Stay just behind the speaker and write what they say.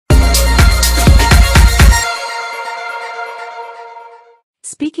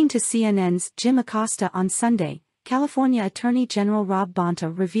Speaking to CNN's Jim Acosta on Sunday, California Attorney General Rob Bonta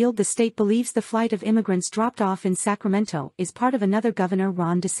revealed the state believes the flight of immigrants dropped off in Sacramento is part of another Governor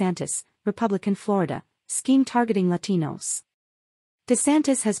Ron DeSantis, Republican Florida, scheme targeting Latinos.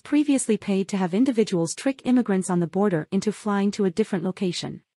 DeSantis has previously paid to have individuals trick immigrants on the border into flying to a different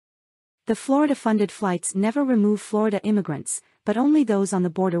location. The Florida-funded flights never remove Florida immigrants, but only those on the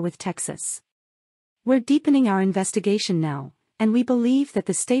border with Texas. "We're deepening our investigation now, and we believe that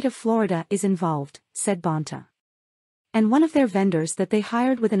the state of Florida is involved," said Bonta. And one of their vendors that they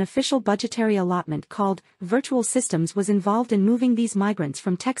hired with an official budgetary allotment called Virtual Systems was involved in moving these migrants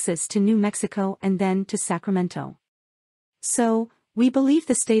from Texas to New Mexico and then to Sacramento. "So, we believe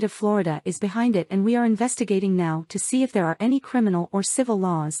the state of Florida is behind it, and we are investigating now to see if there are any criminal or civil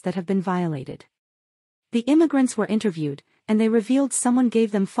laws that have been violated." The immigrants were interviewed, and they revealed someone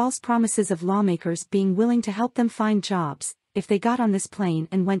gave them false promises of lawmakers being willing to help them find jobs if they got on this plane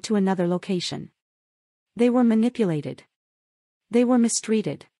and went to another location. They were manipulated. They were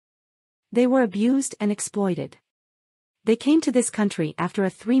mistreated. They were abused and exploited. They came to this country after a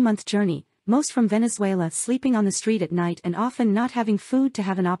 3-month journey, most from Venezuela, sleeping on the street at night and often not having food to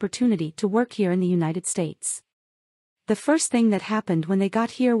have an opportunity to work here in the United States. The first thing that happened when they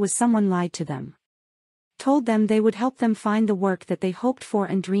got here was someone lied to them. Told them they would help them find the work that they hoped for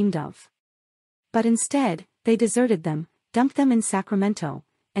and dreamed of. But instead, they deserted them, dumped them in Sacramento,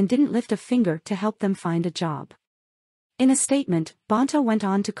 and didn't lift a finger to help them find a job. In a statement, Bonta went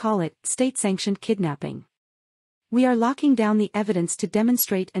on to call it state-sanctioned kidnapping. "We are locking down the evidence to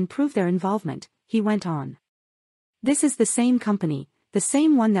demonstrate and prove their involvement," he went on. This is the same company, the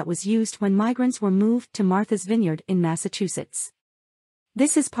same one that was used when migrants were moved to Martha's Vineyard in Massachusetts.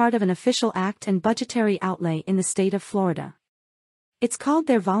 This is part of an official act and budgetary outlay in the state of Florida. It's called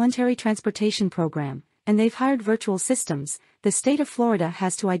their Voluntary Transportation Program, and they've hired Virtual Systems. The state of Florida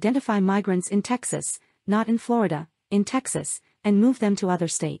has to identify migrants in Texas, not in Florida, in Texas, and move them to other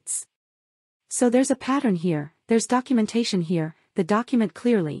states. So there's a pattern here, there's documentation here, the document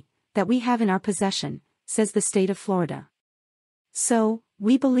clearly, that we have in our possession, says the state of Florida. "So,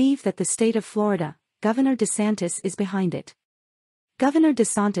 we believe that the state of Florida, Governor DeSantis is behind it. Governor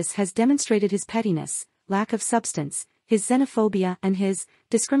DeSantis has demonstrated his pettiness, lack of substance, his xenophobia and his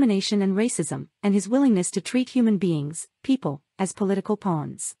discrimination and racism, and his willingness to treat human beings, people, as political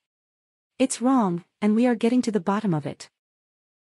pawns. It's wrong, and we are getting to the bottom of it."